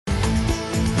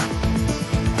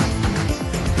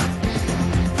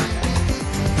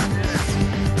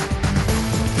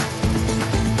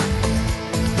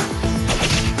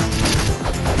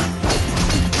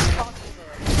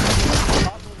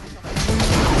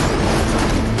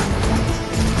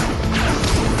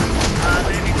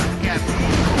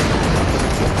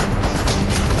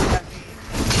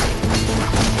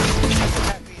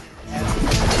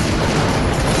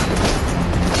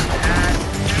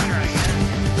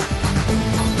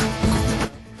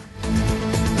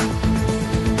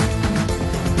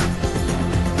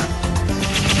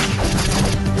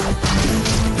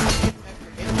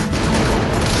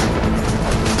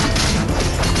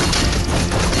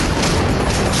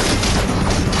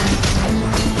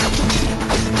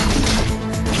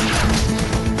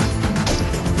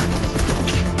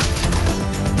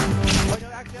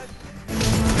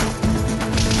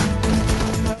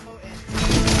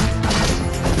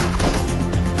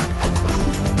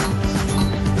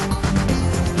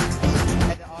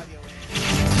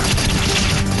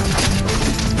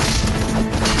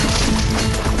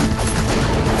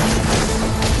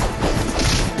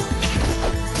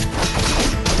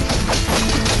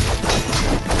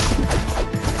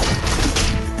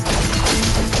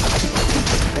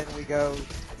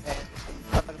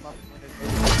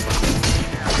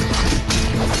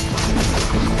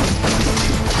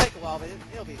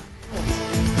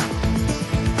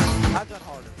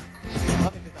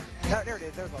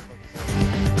there's also.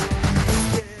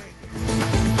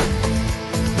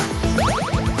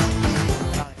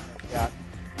 Yeah.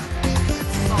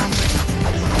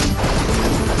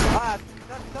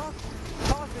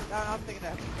 I'm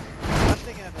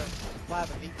thinking of a slab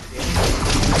of meat.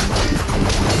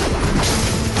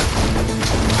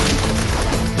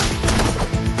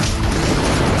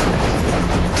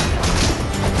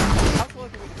 How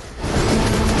close are we to this?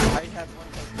 I have one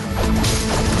close.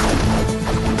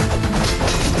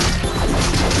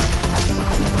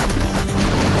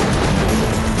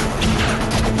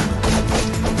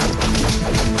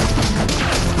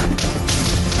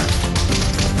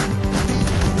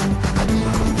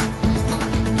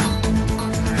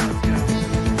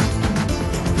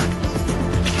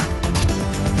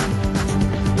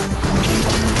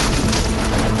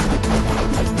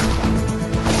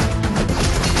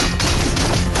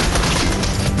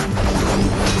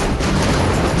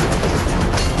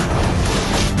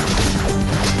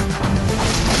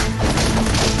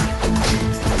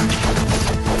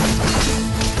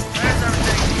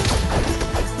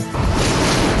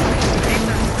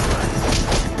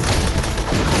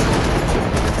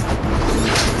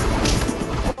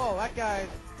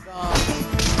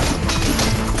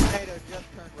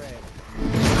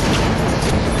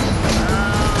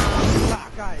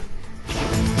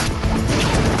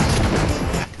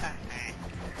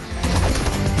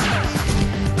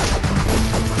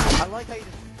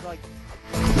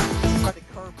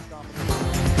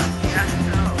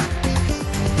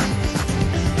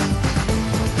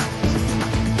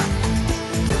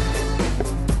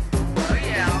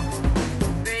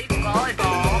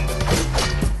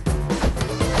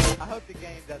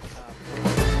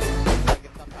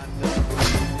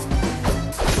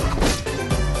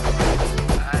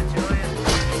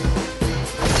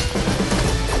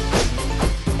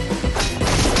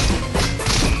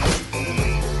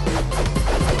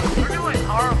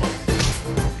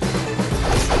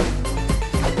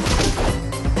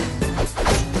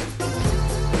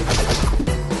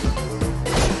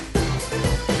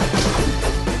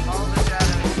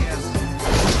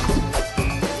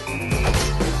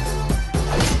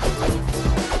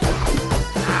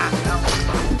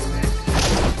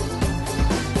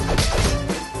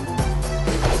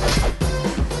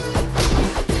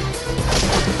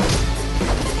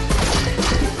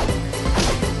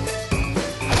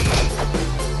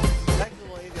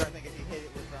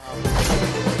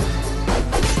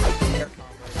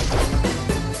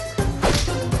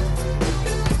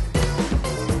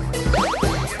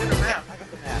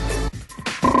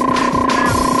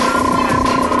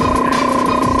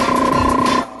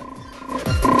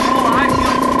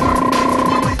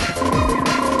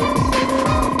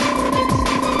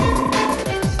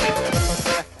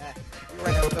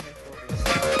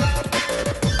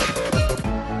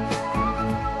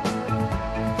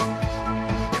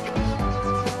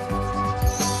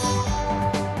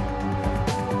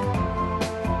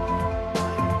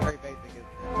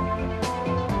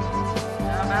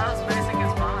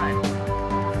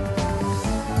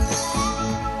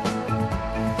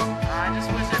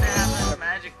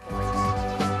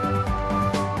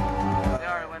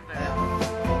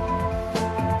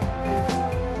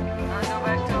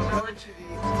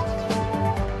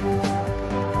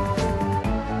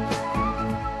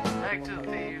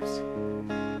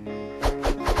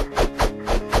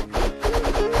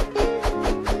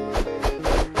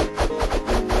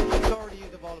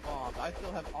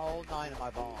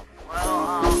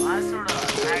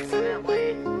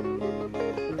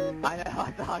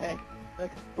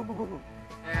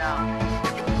 Yeah.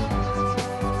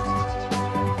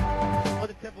 Oh,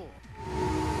 the temple.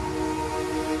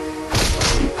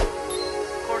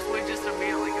 Of course, we just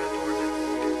immediately go towards it.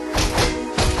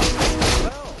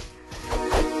 Well.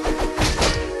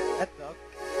 That sucks.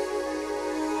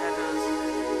 That does.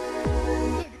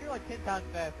 Dude, you're like 10 times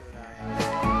faster than I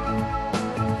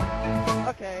am.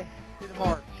 Okay, to the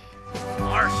march.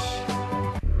 Marsh.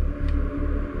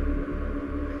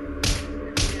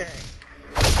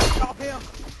 Stop him!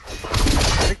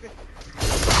 What'd you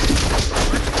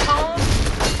call him?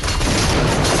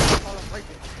 Call him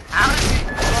racist. How did he?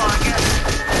 Well, I guess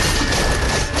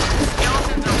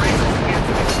skeletons are racist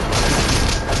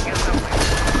against them.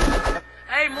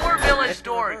 Hey, more village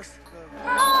dorks. I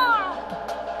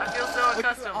feel so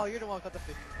accustomed. Oh, you're the one who got the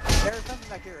fish. There's something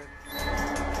back here.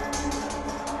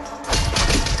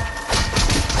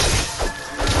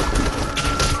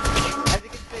 As you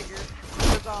can figure,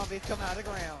 the zombies come out of the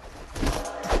ground.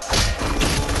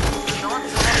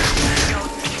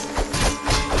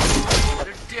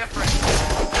 They're different.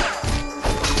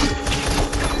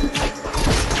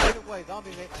 Either way,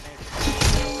 zombies ate my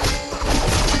neighbor.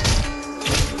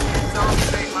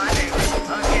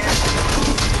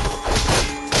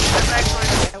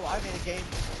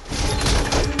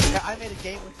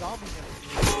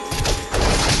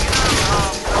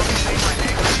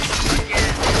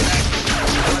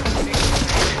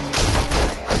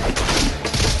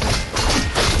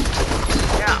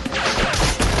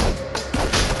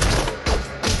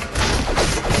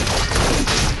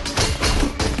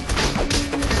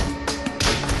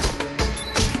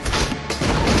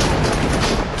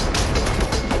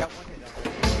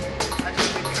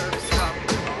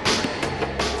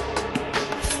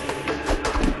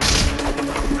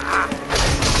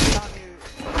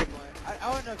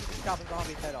 can just chop a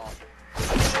zombie's head off.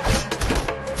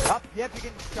 Oh, yep, you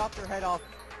can chop their head off.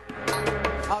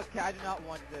 Okay, I do not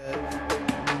want the...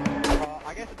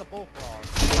 I guess it's a bullfrog.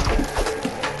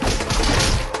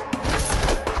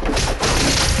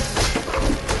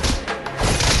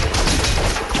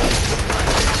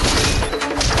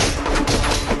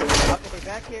 Okay,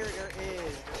 back here there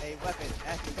is a weapon.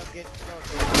 Actually, come get it. Go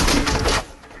get it.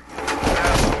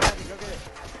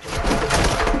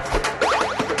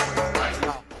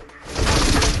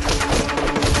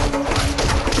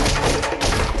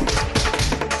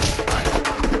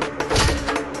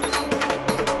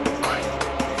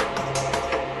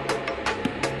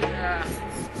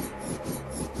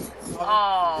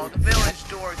 Oh, the village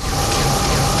door.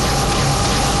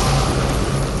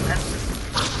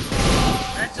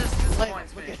 That just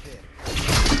disappoints me. Look at this.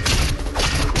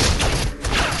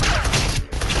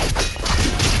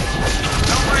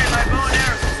 Don't worry, my bow and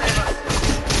arrows will save us.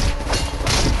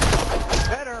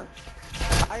 Better.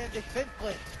 I am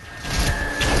defenseless.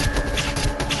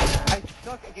 I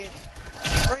suck against...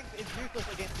 Strength is useless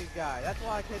against these guys. That's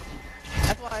why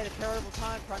I had a terrible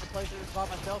time trying to play through this by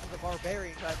myself as a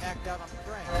barbarian because I maxed out on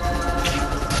strength.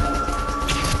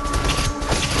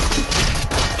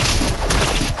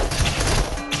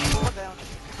 One down.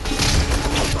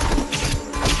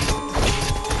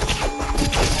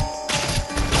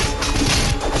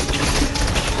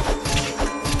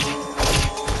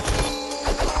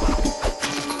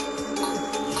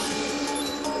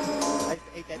 I just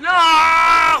ate that. No!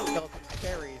 Skeleton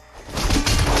cherries.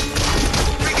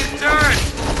 Freaking dirt!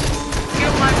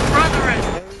 Kill my brethren!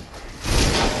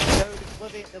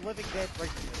 The living dead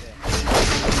breaks into this.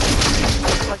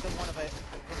 It's like the one of it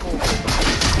before.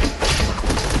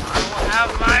 I will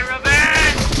have my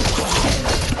revenge!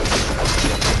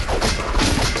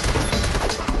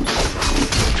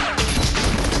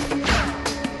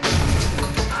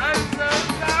 I'm so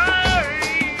sorry!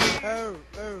 Oh.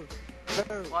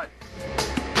 What?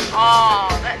 Oh,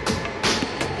 that...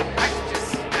 I should just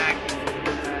smack you.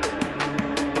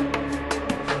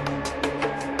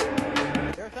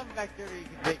 There's something back there you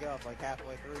can dig up like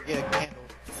halfway through, get a candle.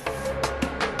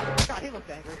 God, he looks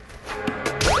angry.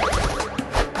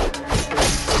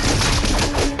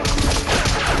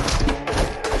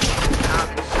 I'm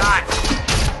shot.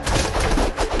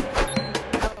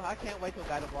 No, I can't wait till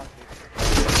battle blocks me.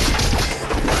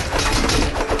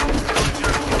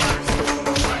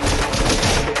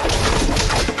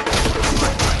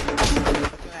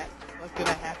 What's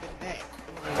gonna happen next?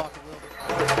 When we walk a little bit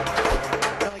farther.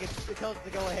 It tells us to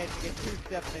go ahead and get 2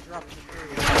 steps and they drop in the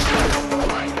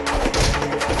tree.